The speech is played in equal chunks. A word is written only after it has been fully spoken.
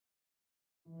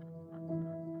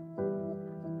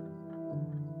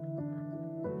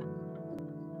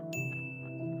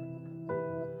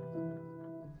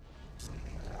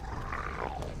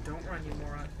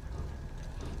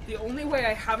way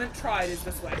I haven't tried is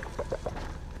this way.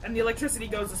 And the electricity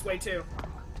goes this way too.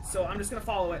 So I'm just gonna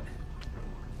follow it.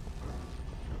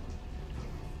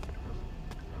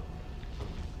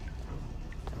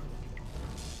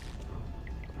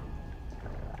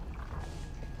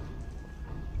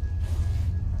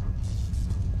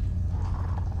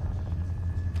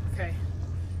 Okay.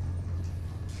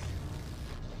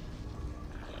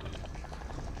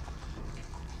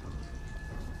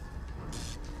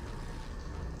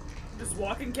 Just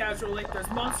walking casually. There's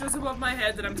monsters above my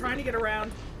head that I'm trying to get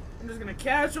around. I'm just gonna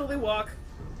casually walk.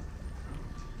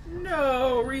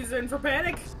 No reason for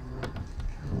panic.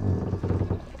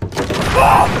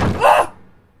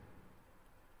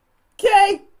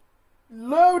 Okay.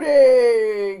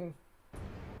 Loading.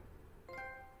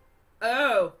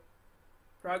 Oh.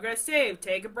 Progress saved.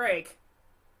 Take a break.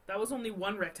 That was only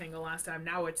one rectangle last time.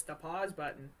 Now it's the pause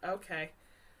button. Okay.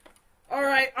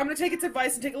 Alright, I'm gonna take its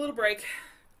advice and take a little break.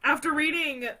 After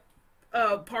reading,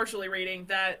 partially reading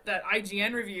that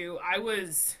IGN review, I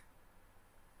was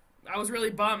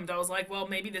really bummed. I was like, well,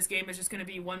 maybe this game is just gonna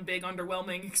be one big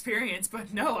underwhelming experience,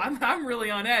 but no, I'm really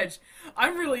on edge.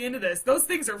 I'm really into this. Those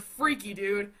things are freaky,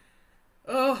 dude.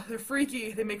 Oh, they're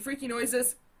freaky. They make freaky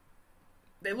noises.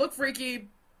 They look freaky.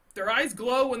 Their eyes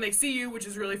glow when they see you, which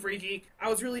is really freaky. I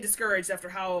was really discouraged after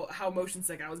how motion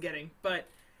sick I was getting, but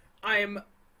I'm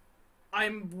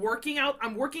working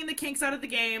the kinks out of the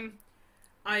game.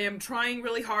 I am trying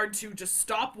really hard to just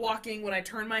stop walking when I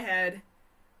turn my head,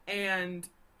 and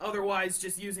otherwise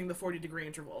just using the 40-degree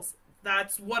intervals.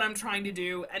 That's what I'm trying to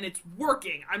do, and it's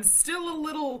working. I'm still a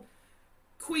little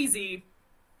queasy,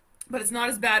 but it's not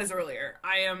as bad as earlier.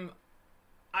 I'm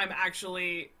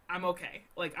okay.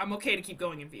 Like, I'm okay to keep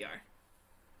going in VR.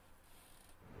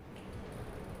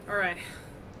 Alright.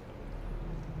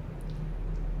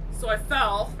 So I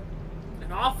fell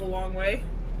an awful long way.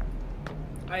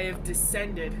 I have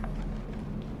descended.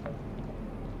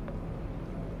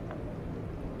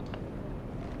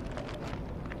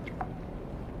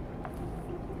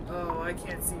 Oh, I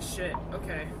can't see shit.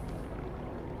 Okay.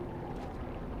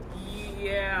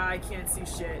 Yeah, I can't see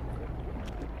shit.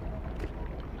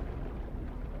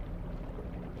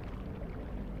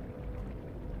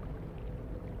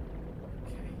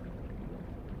 Okay.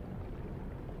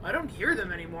 I don't hear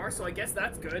them anymore, so I guess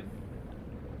that's good.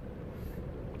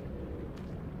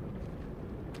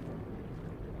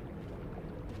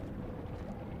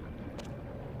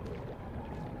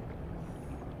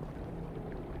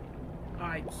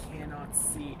 I cannot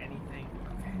see anything.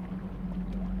 Okay.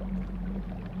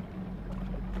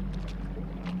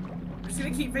 I'm just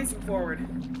gonna keep facing forward.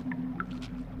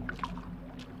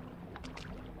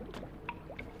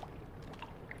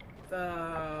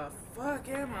 The fuck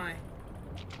am I?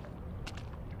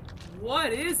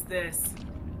 What is this?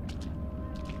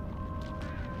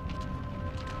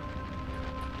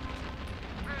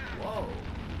 Whoa.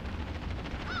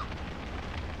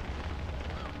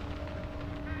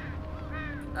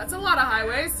 That's a lot of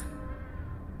highways.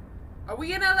 Are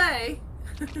we in LA?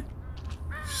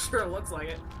 Sure looks like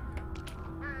it.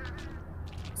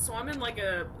 So I'm in like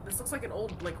this looks like an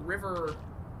old like river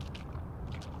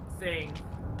thing.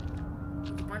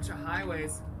 With a bunch of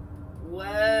highways.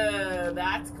 Whoa,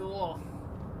 that's cool.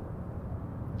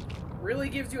 Really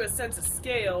gives you a sense of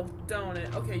scale, don't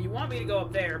it? Okay, you want me to go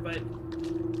up there, but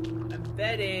I'm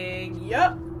betting.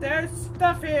 Yup, there's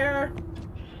stuff here.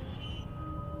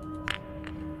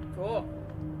 Cool.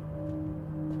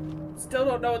 Still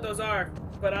don't know what those are,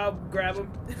 but I'll grab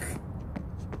them.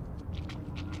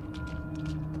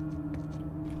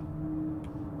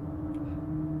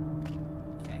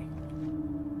 Okay.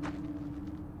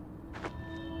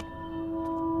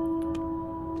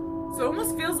 So it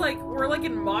almost feels like we're like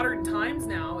in modern times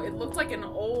now. It looked like an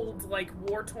old, like,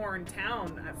 war-torn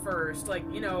town at first. Like,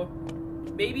 you know,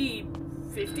 maybe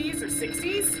 50s or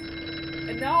 60s?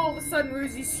 And now all of a sudden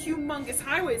there's these humongous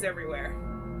highways everywhere.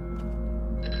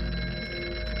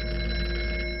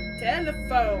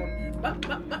 Telephone.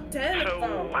 Telephone.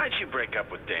 So why'd you break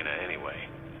up with Dana anyway?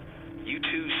 You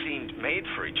two seemed made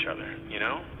for each other, you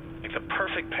know? Like the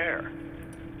perfect pair.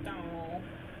 No.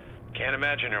 Can't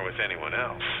imagine her with anyone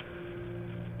else.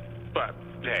 But,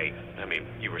 hey, I mean,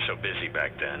 you were so busy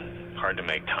back then. Hard to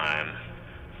make time.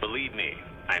 Believe me,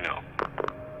 I know.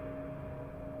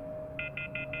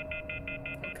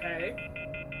 Okay.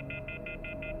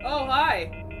 Oh,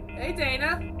 hi. Hey,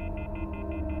 Dana.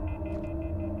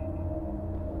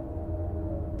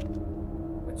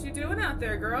 What you doing out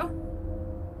there, girl?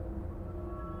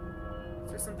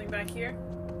 Is there something back here?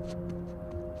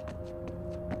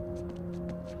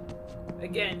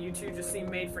 Again, you two just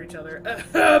seem made for each other.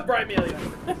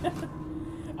 Brimelium.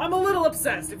 I'm a little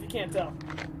obsessed, if you can't tell.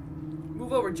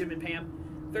 Move over, Jim and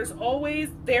Pam.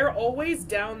 They're always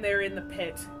down there in the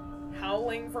pit,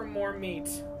 howling for more meat.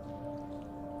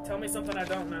 Tell me something I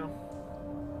don't know.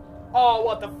 Oh,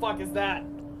 what the fuck is that?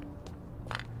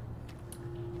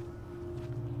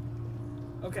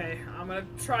 Okay, I'm gonna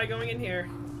try going in here.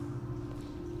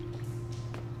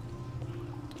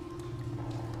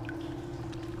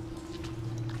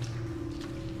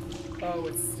 Oh,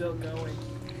 it's still going.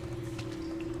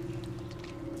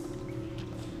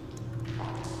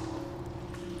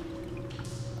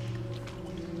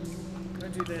 I'm gonna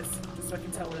do this, just so I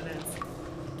can tell when it ends.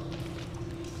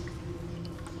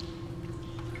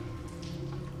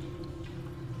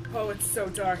 Oh, it's so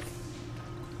dark.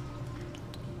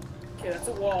 Okay, that's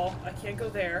a wall. I can't go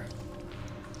there.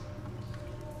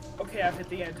 Okay, I've hit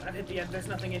the end. I've hit the end. There's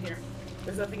nothing in here.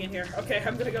 There's nothing in here. Okay,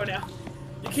 I'm gonna go now.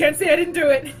 You can't say I didn't do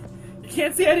it! You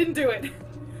can't say I didn't do it!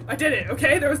 I did it,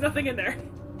 okay? There was nothing in there.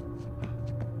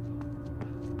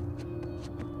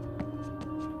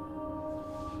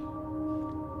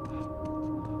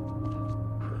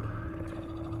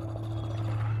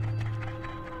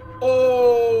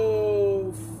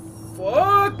 Oh,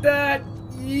 fuck that.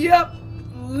 Yep,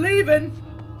 leaving.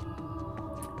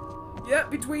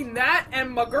 Yep, between that and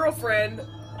my girlfriend,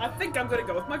 I think I'm gonna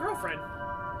go with my girlfriend.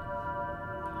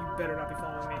 You better not be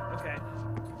following me. Okay.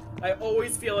 I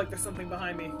always feel like there's something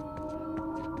behind me.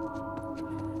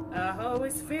 I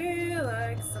always feel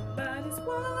like somebody's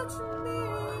watching me.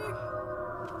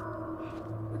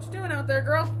 What you doing out there,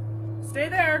 girl? Stay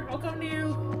there. I'll come to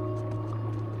you.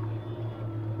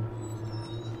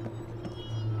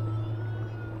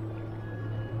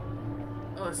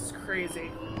 Oh, this is crazy.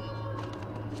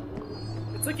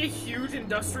 It's like a huge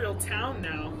industrial town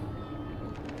now.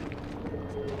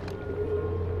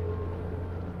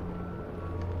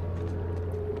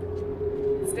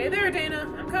 Stay there, Dana.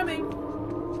 I'm coming.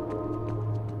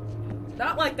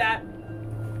 Not like that.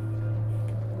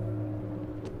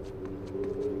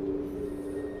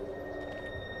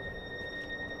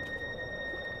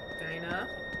 Dana.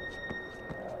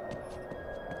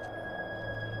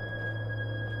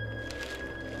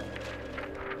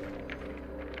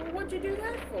 Well, what'd you do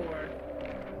that for?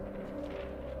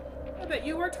 I bet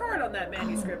you worked hard on that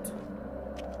manuscript.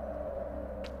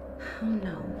 Oh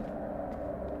no.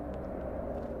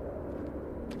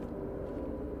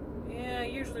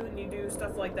 Usually when you do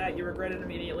stuff like that, you regret it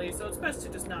immediately, so it's best to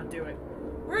just not do it.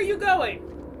 Where are you going?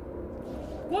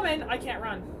 Woman, I can't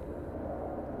run.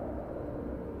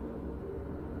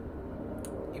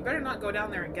 You better not go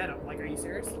down there and get him. Like, are you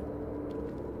serious?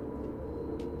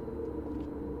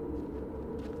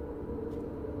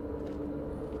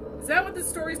 Is that what this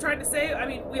story's trying to say? I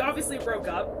mean, we obviously broke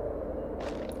up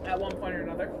at one point or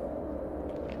another.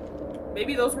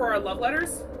 Maybe those were our love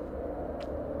letters?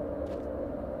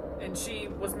 And she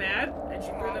was mad, and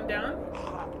she threw them down.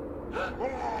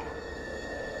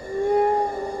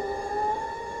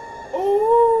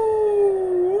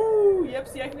 Oh, yep.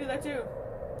 See, I can do that too.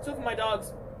 So can my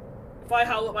dogs. If I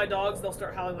howl at my dogs, they'll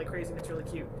start howling like crazy, and it's really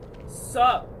cute.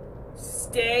 Sup?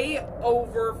 Stay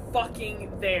over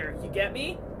fucking there. You get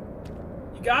me?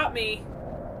 You got me.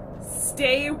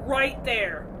 Stay right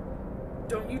there.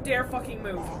 Don't you dare fucking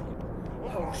move.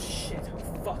 Oh shit. Oh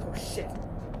fuck. Oh shit.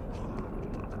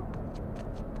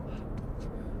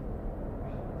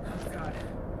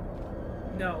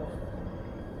 No.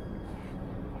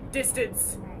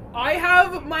 Distance. I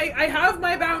have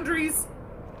my boundaries.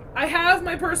 I have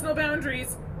my personal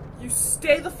boundaries. You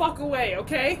stay the fuck away,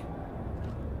 okay?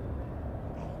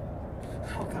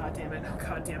 Oh god damn it. Oh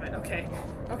god damn it. Okay.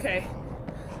 Okay.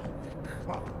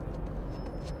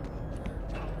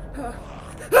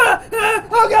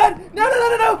 Oh god! No, no, no,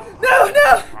 no, no! No,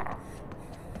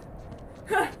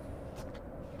 no!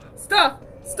 Stop!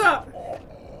 Stop!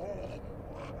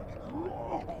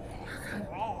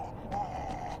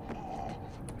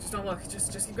 Don't look.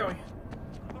 Just keep going.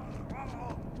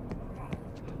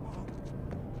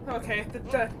 Okay,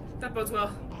 that bodes well.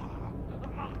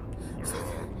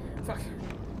 Fuck.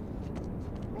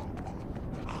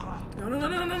 No, no, no,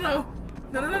 no, no, no, no,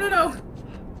 no, no, no, no, no.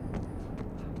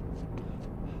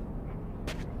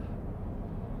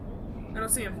 I don't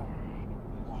see him.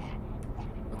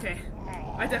 Okay,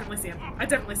 I definitely see him. I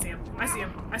definitely see him. I see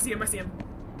him. I see him. I see him.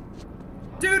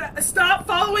 Dude, stop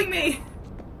following me.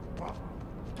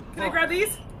 Can I grab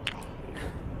these?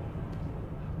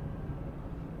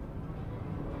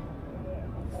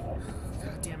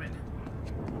 God damn it.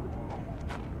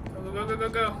 Go, go, go, go,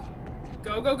 go.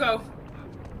 Go, go, go.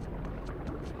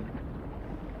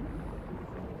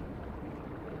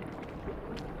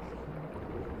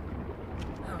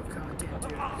 Oh, god damn,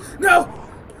 dude. No!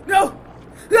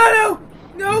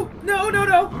 No, no,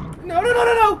 no! No, no, no,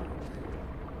 no, no!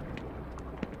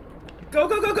 Go,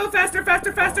 go, go, go! Faster,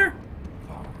 faster, faster!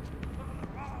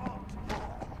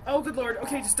 Oh, good lord.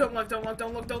 Okay, just don't look, don't look,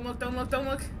 don't look, don't look, don't look, don't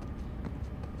look.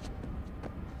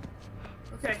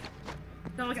 Okay.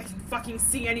 Not like I can fucking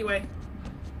see anyway.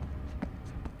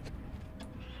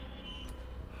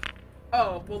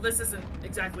 Oh, well this isn't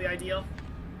exactly ideal.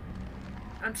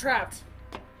 I'm trapped.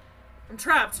 I'm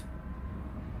trapped.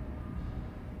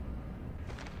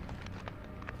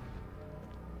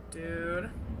 Dude.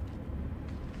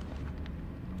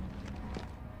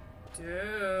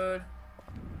 Dude.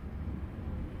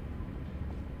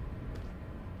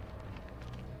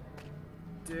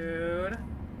 Dude.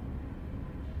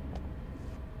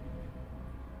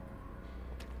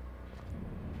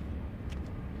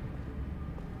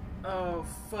 Oh,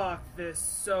 fuck this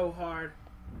so hard.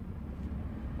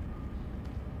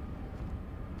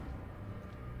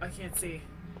 I can't see.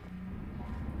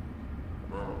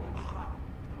 Oh,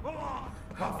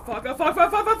 fuck, oh, fuck, fuck, fuck,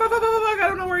 fuck, fuck, fuck, fuck, fuck, I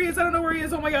don't know where he is, I don't know where he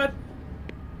is, oh my god.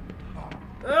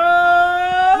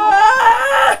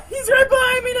 He's right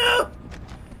behind me now!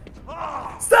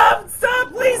 Stop! Stop!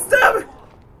 Please stop!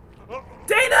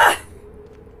 Dana!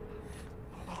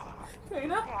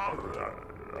 Dana?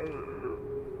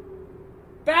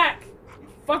 Back!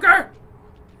 Fucker!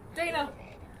 Dana!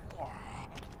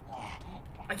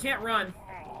 I can't run.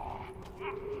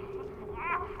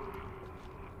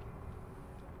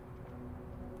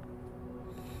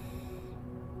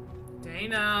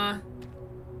 Dana!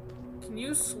 Can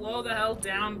you slow the hell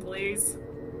down, please?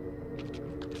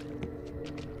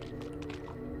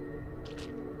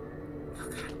 Oh,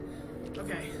 God.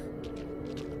 Okay.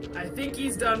 I think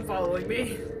he's done following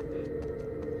me.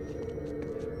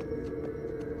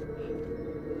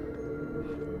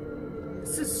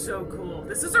 This is so cool.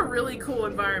 This is a really cool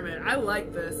environment. I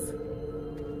like this.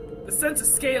 The sense of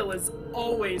scale is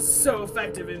always so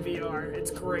effective in VR.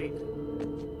 It's great.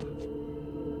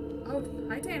 Oh,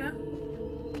 hi Dana.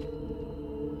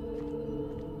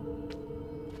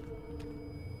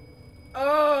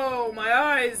 Oh, my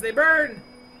eyes, they burn!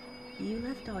 You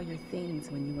left all your things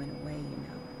when you went away, you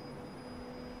know.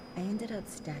 I ended up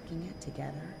stacking it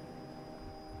together.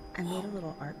 I made a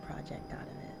little art project out of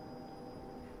it.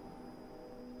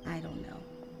 I don't know.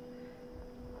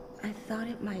 I thought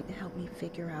it might help me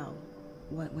figure out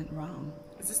what went wrong.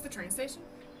 Is this the train station?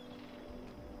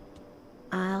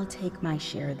 I'll take my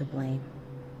share of the blame.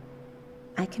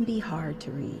 I can be hard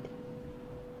to read.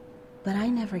 But I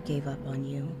never gave up on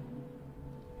you.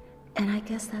 And I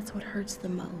guess that's what hurts the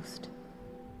most.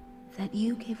 That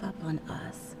you gave up on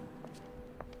us.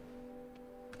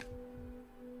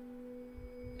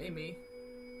 Amy.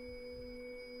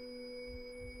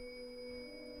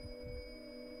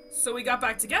 So we got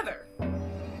back together. Oh,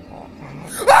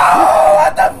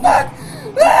 what the fuck?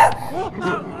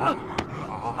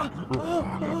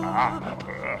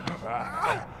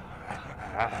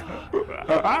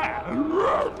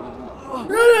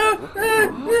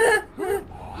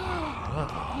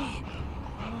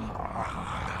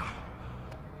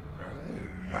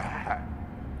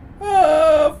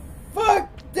 Oh, fuck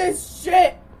this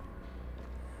shit!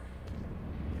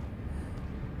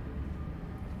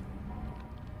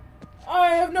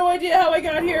 I have no idea how I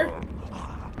got here.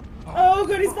 Oh,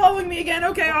 good, he's following me again.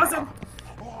 Okay, awesome.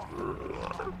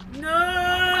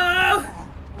 No!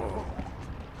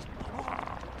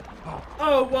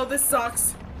 Oh, well, this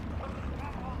sucks.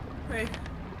 Wait.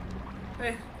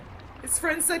 His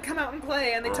friends said come out and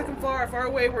play, and they took him far, far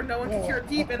away where no one could hear a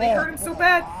peep, and they hurt him so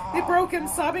bad, they broke him,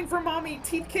 sobbing for mommy,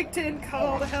 teeth kicked in, cut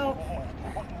all to hell.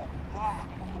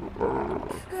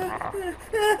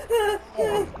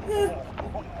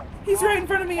 He's right in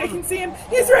front of me, I can see him.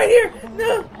 He's right here!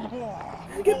 No!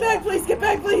 Get back, please, get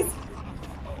back, please!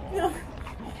 No.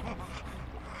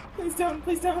 Please don't,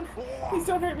 please don't. Please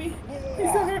don't hurt me.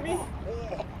 Please don't hurt me.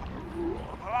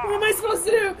 What am I supposed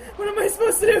to do? What am I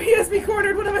supposed to do? He has me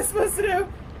cornered. What am I supposed to do?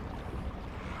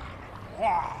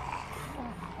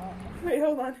 Wait,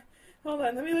 hold on. Hold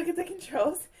on. Let me look at the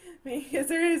controls. Is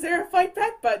there a fight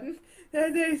back button?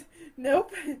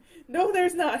 Nope. No,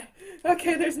 there's not.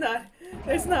 Okay, there's not.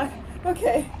 There's not.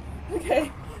 Okay.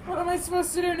 Okay. What am I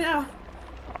supposed to do now?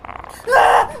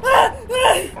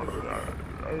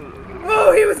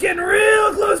 Oh, he was getting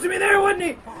real close to me there, wasn't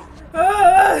he?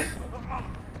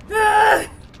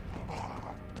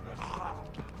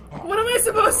 What am I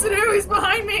supposed to do? He's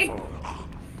behind me.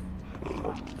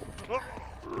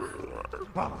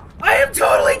 I am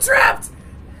totally trapped.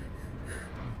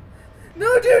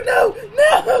 No, dude, no,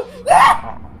 no.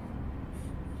 Ah!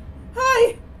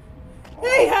 Hi.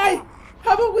 Hey, hi.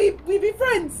 How about we be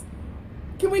friends?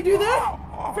 Can we do that?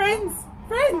 Friends!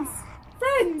 Friends!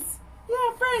 Friends!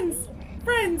 Yeah, friends!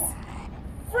 Friends!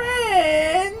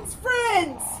 Friends!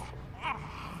 Friends!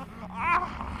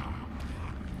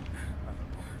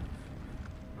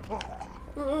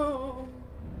 Oh.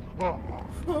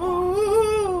 Oh.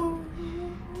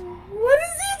 What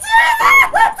is he doing?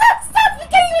 Stop! You're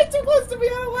getting way too close to me. I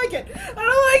don't like it. I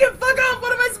don't like it. Fuck off.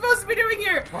 What am I supposed to be doing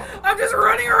here? I'm just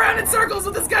running around in circles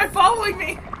with this guy following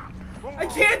me. I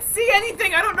can't see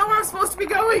anything. I don't know where I'm supposed to be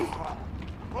going.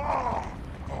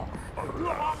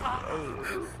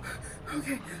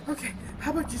 Okay.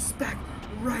 How about you just back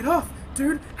right off,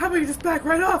 dude? How about you just back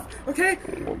right off, okay?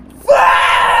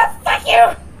 Ah, fuck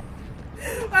you!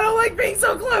 I don't like being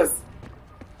so close.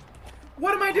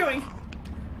 What am I doing?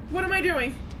 What am I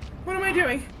doing? What am I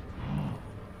doing?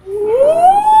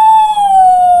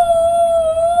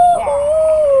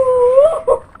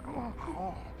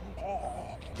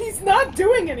 He's not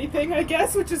doing anything, I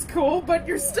guess, which is cool, but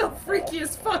you're still freaky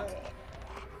as fuck.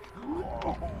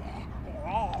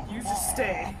 You just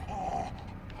stay.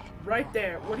 Right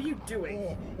there. What are you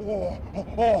doing?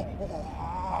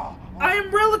 I am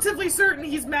relatively certain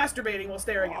he's masturbating while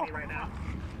staring at me right now.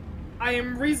 I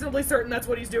am reasonably certain that's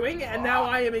what he's doing, and now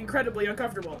I am incredibly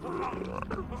uncomfortable.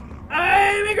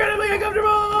 I'm incredibly uncomfortable!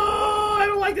 I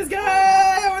don't like this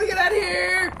guy! I want to get out of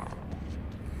here!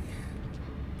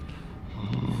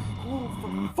 Oh,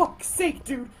 for fuck's sake,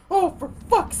 dude! Oh, for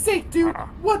fuck's sake, dude!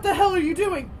 What the hell are you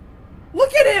doing?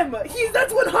 Look at him!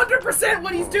 That's 100%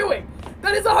 what he's doing!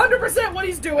 That is 100% what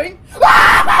he's doing!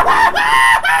 Stop!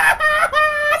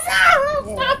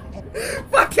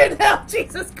 Fucking hell,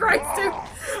 Jesus Christ, dude!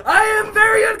 I am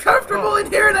very uncomfortable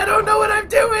in here and I don't know what I'm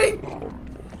doing!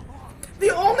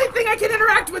 The only thing I can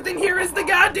interact with in here is the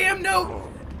goddamn note!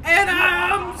 And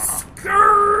I'm scared!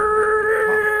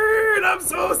 I'm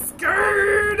so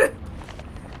scared!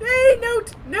 Hey,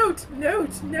 note!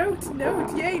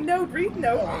 Yay, note, read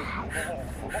note.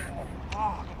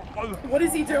 What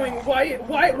is he doing? Why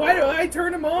do I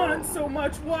turn him on so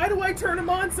much? Why do I turn him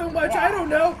on so much? I don't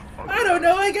know.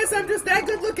 I guess I'm just that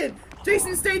good looking.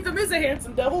 Jason Statham is a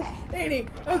handsome devil, ain't he?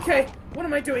 Okay, what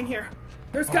am I doing here?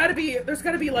 There's gotta be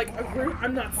like a route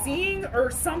I'm not seeing or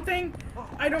something.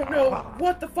 I don't know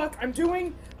what the fuck I'm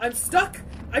doing. I'm stuck.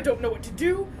 I don't know what to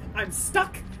do. I'm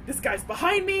stuck. This guy's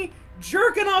behind me,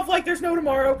 jerking off like there's no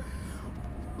tomorrow.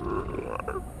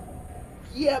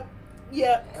 Yep.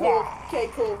 Yeah, cool. Okay,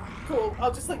 cool.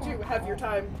 I'll just let you have your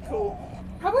time. Cool.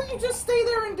 How about you just stay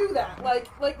there and do that?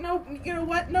 Like, no, you know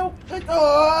what? No,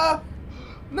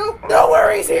 no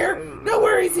worries here. No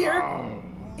worries here.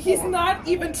 He's not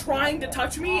even trying to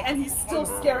touch me, and he's still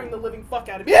scaring the living fuck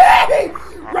out of me.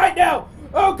 Right now.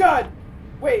 Oh God.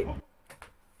 Wait.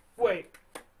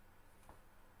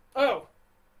 Oh.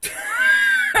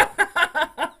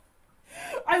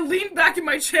 I leaned back in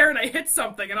my chair and I hit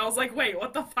something and I was like, wait,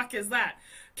 what the fuck is that?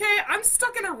 Okay, I'm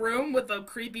stuck in a room with a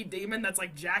creepy demon that's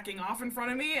like jacking off in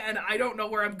front of me and I don't know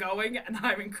where I'm going and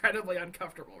I'm incredibly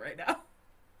uncomfortable right now.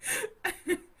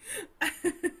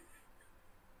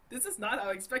 This is not how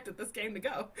I expected this game to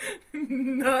go.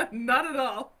 Not at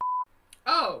all.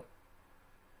 Oh.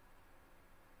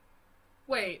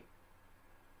 Wait.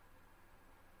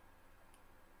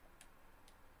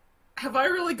 Have I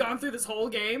really gone through this whole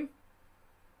game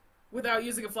without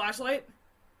using a flashlight?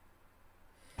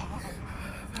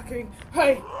 Fucking,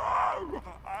 hey!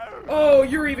 Oh,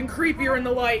 you're even creepier in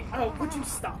the light. Oh, would you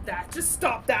stop that? Just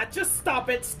stop that. Just stop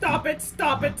it. Stop it.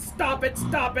 Stop it. Stop it.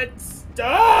 Stop it.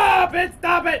 Stop it.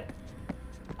 Stop it.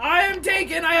 I am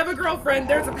taken. I have a girlfriend.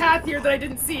 There's a path here that I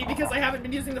didn't see because I haven't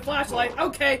been using the flashlight.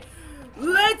 Okay.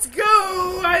 Let's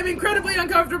go. I'm incredibly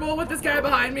uncomfortable with this guy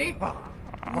behind me.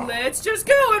 Let's just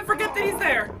go and forget that he's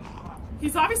there.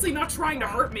 He's obviously not trying to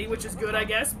hurt me, which is good, I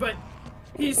guess, but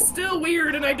he's still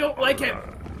weird and I don't like him.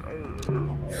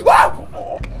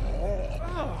 Whoa!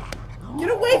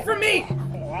 Get away from me!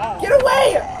 Get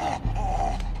away!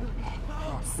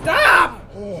 Stop!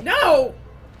 No!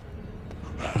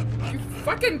 You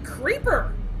fucking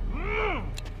creeper! I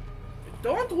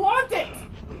don't want it!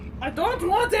 I don't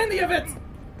want any of it!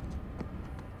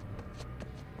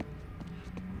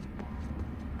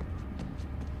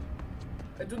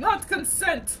 I do not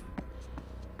consent!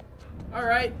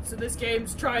 Alright, so this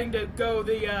game's trying to go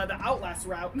the Outlast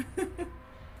route.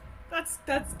 That's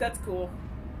cool.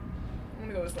 I'm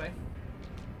gonna go this way.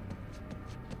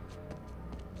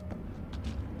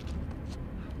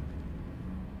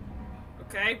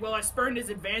 Okay, well I spurned his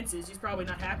advances. He's probably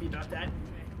not happy about that.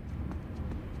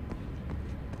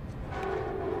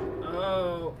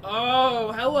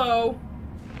 Oh, hello.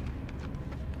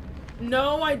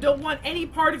 No, I don't want any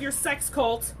part of your sex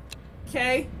cult.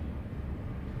 Okay?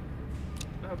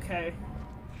 Okay.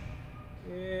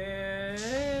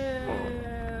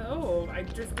 Oh, I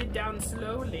drifted down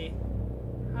slowly.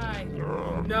 Hi.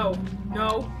 No,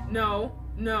 no, no,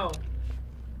 no.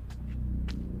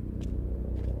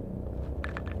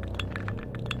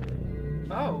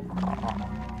 Oh.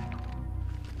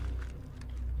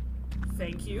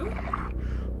 Thank you.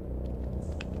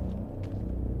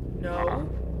 No.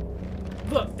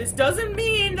 Look, this doesn't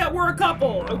mean that we're a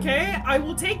couple, okay? I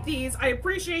will take these. I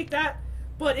appreciate that.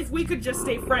 But if we could just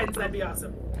stay friends, that'd be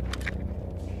awesome.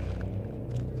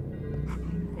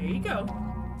 There you go.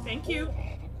 Thank you.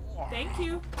 Thank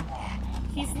you.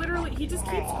 He's literally, he just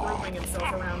keeps grooming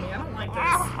himself around me. I don't like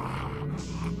this.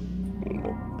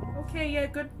 Okay, yeah,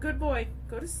 good boy.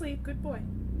 Go to sleep. Good boy.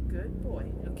 Good boy.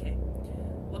 Okay.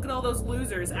 Look at all those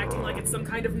losers acting like it's some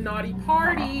kind of naughty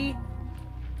party.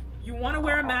 You want to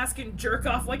wear a mask and jerk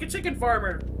off like a chicken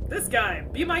farmer. This guy,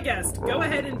 be my guest. Go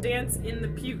ahead and dance in the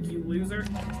puke, you loser.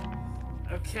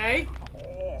 Okay.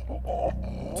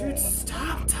 Dude,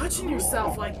 stop touching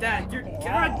yourself like that. You're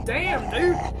goddamn,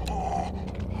 dude.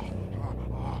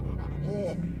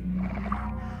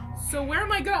 So where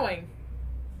am I going?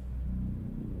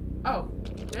 Oh,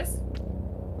 this?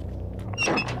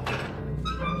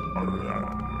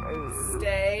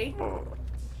 Stay.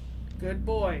 Good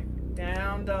boy.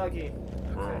 Down, doggy.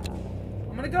 Okay.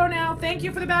 I'm gonna go now. Thank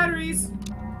you for the batteries.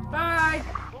 Bye.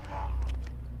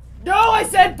 No, I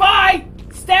said bye!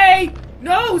 Stay!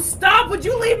 No, stop! Would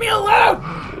you leave me alone?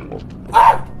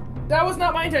 Ah! That was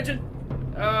not my intention.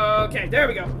 Okay, there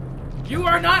we go. You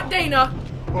are not Dana.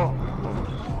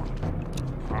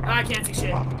 I can't see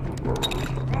shit. Oh,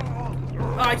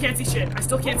 I can't see shit. I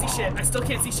still can't see shit. I still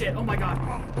can't see shit. Oh my god.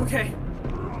 Okay.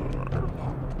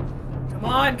 Come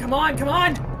on, come on, come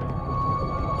on!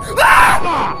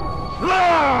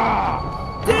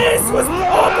 Ah! This was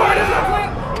all part of the plan.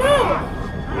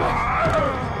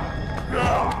 No!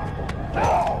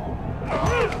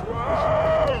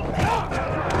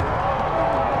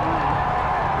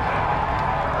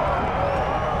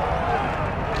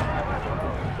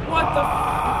 What the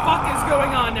fuck is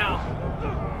going on now?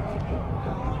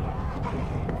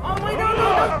 Oh wait, no,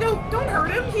 don't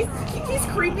hurt him. He's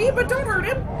creepy, but don't hurt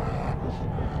him.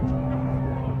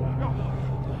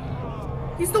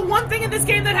 He's the one thing in this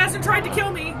game that hasn't tried to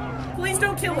kill me. Please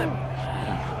don't kill him.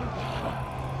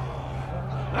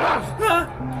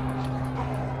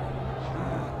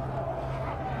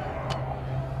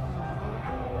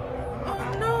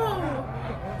 Oh no!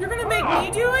 You're gonna make me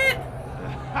do it?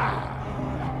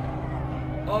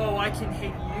 Oh, I can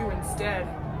hit you instead.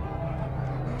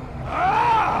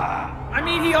 I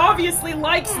mean, he obviously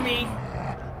likes me.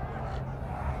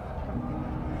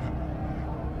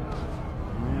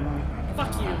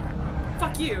 Fuck you.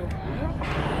 Fuck you.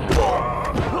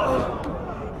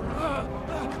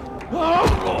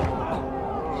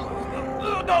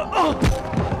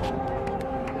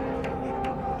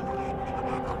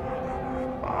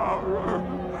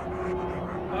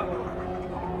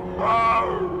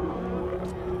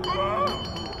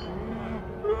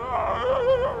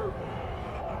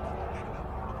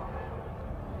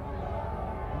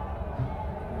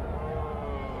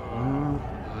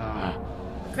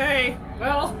 Okay,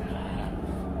 well,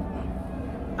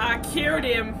 I cured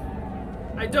him.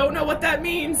 I don't know what that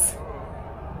means,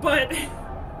 but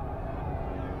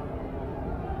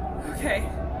okay.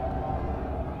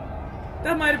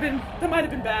 That might have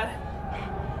been bad.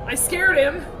 I scared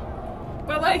him,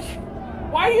 but like,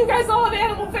 why do you guys all have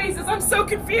animal faces? I'm so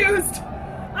confused.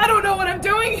 I don't know what I'm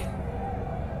doing.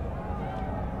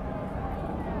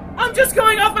 I'm just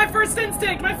going off my first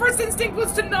instinct. My first instinct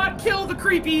was to not kill the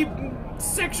creepy,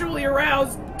 sexually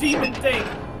aroused demon thing.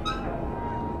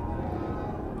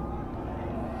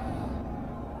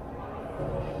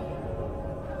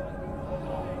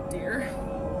 Dear.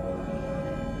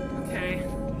 Okay.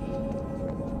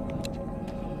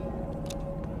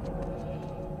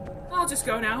 I'll just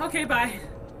go now. Okay, bye.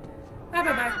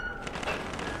 Bye.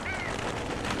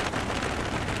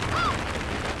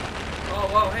 Oh,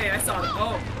 whoa, hey, I saw them.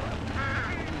 Oh.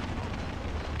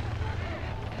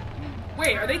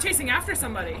 Wait, are they chasing after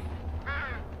somebody?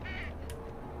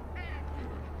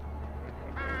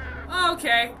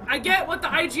 Okay, I get what the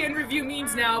IGN review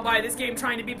means now by this game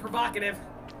trying to be provocative.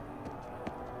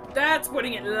 That's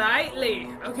putting it lightly.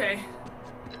 Okay.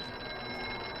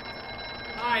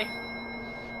 Hi.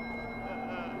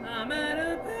 I'm at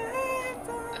a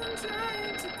payphone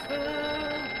trying to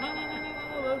call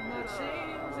all of my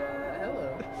change. Hello.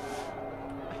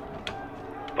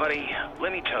 Buddy,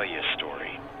 let me tell you a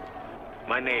story.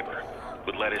 My neighbor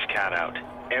would let his cat out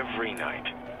every night,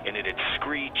 and it'd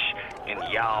screech and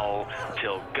yowl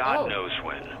till God knows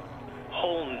when.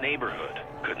 whole neighborhood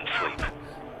couldn't sleep.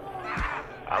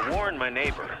 I warned my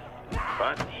neighbor,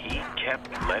 but he kept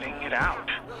letting it out.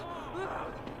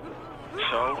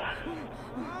 So,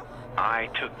 I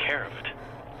took care of it.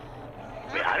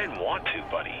 I mean, I didn't want to,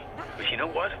 buddy. But you know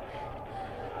what?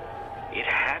 It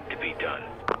had to be done.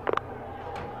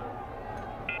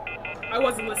 I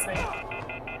wasn't listening.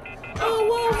 Oh,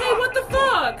 whoa, hey, what the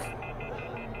fuck?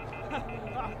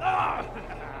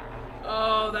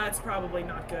 Oh, that's probably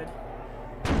not good.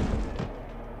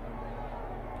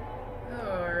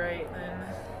 Alright, then.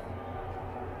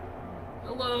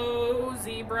 Hello,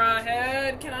 zebra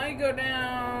head. Can I go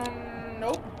down?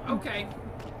 Nope. Okay.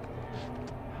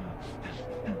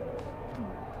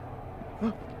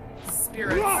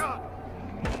 Spirits.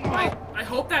 I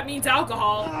hope that means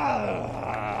alcohol.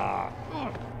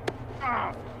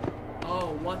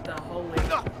 Oh, what the holy...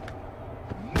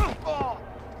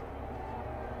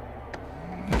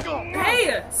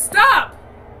 Hey! Stop!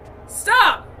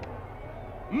 Stop!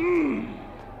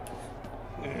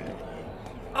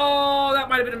 Oh, that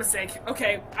might have been a mistake.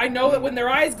 Okay, I know that when their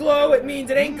eyes glow, it means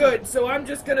it ain't good, so I'm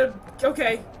just gonna...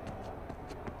 Okay.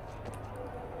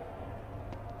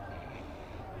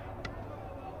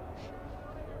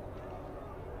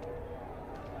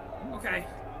 Okay.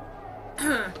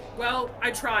 Well,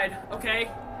 I tried, okay?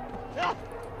 I'll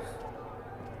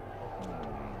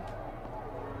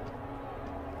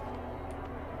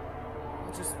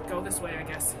just go this way, I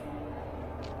guess.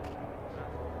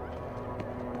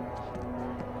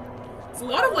 It's a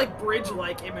lot of, like,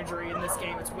 bridge-like imagery in this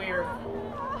game. It's weird.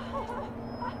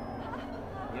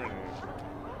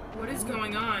 What is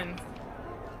going on?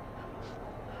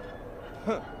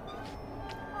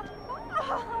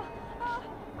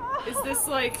 Is this,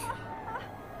 like...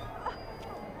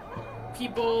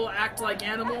 people act like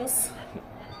animals?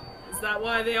 Is that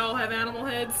why they all have animal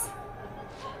heads?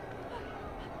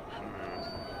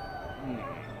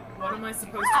 What am I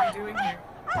supposed to be doing here?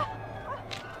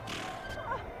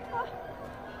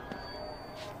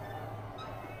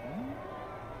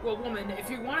 Well, woman, if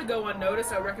you want to go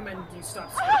unnoticed, I recommend you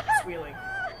stop squealing.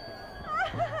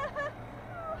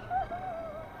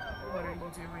 What are you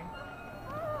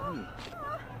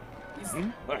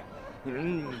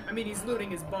doing? I mean, he's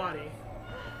looting his body.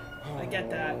 I get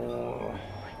that.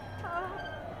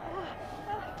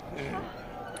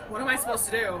 What am I supposed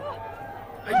to do?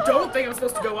 I don't think I'm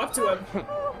supposed to go up to him.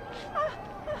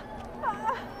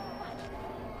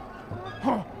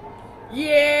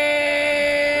 Yeah!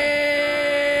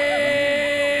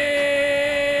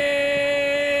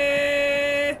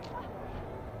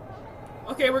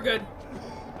 Okay, we're good.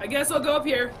 I guess I'll go up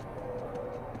here.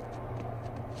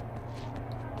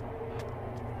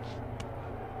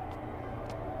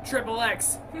 Triple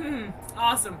X.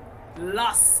 Awesome.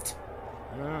 Lust.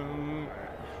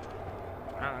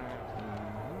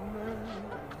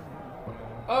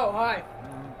 Oh, hi.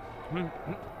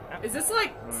 Is this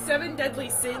like 7 Deadly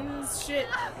Sins shit?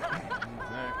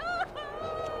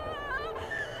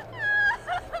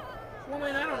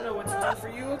 Woman, I don't know what to do for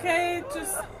you, okay?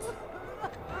 Just...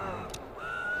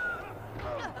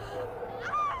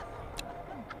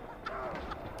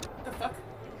 the fuck?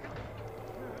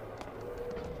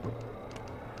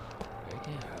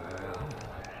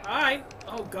 Hi.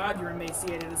 Oh god, you're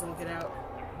emaciated as all get out.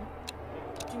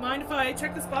 Do you mind if I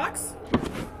check this box?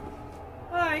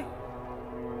 Hi.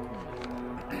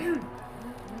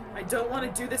 I don't want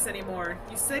to do this anymore.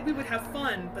 You said we would have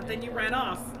fun, but then you ran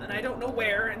off, and I don't know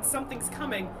where, and something's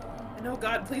coming. And oh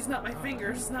god, please not my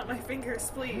fingers,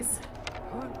 please.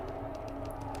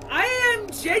 I am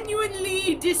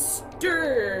genuinely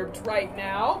disturbed right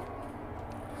now.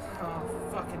 Oh,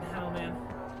 fucking hell, man.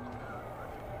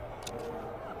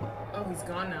 Oh, he's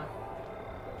gone now.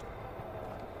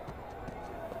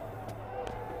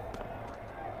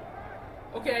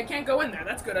 Okay, I can't go in there.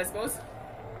 That's good, I suppose.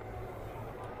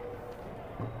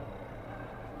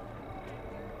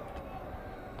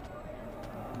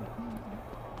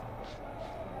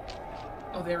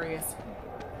 Oh, there he is.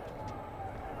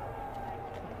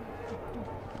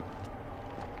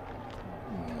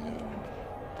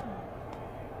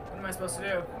 What am I supposed to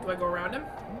do? Do I go around him?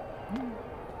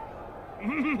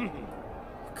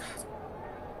 God.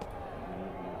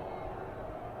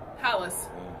 Palace.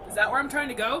 Is that where I'm trying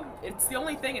to go? It's the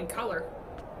only thing in color.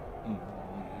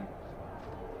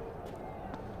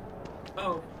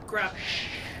 Oh, crap.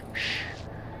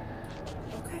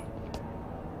 Okay.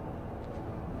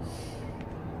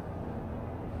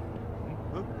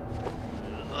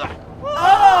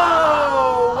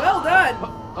 Oh! Well done!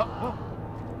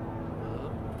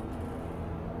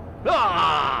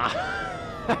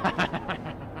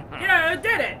 Yeah, I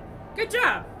did it! Good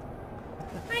job!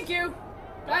 Thank you!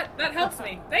 That helps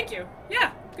me. Thank you.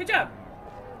 Yeah, good job.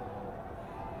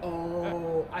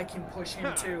 Oh, I can push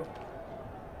him too.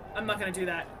 I'm not gonna do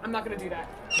that. I'm not gonna do that.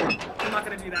 I'm not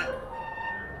gonna do that.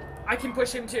 I can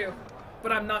push him too,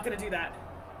 but I'm not gonna do that.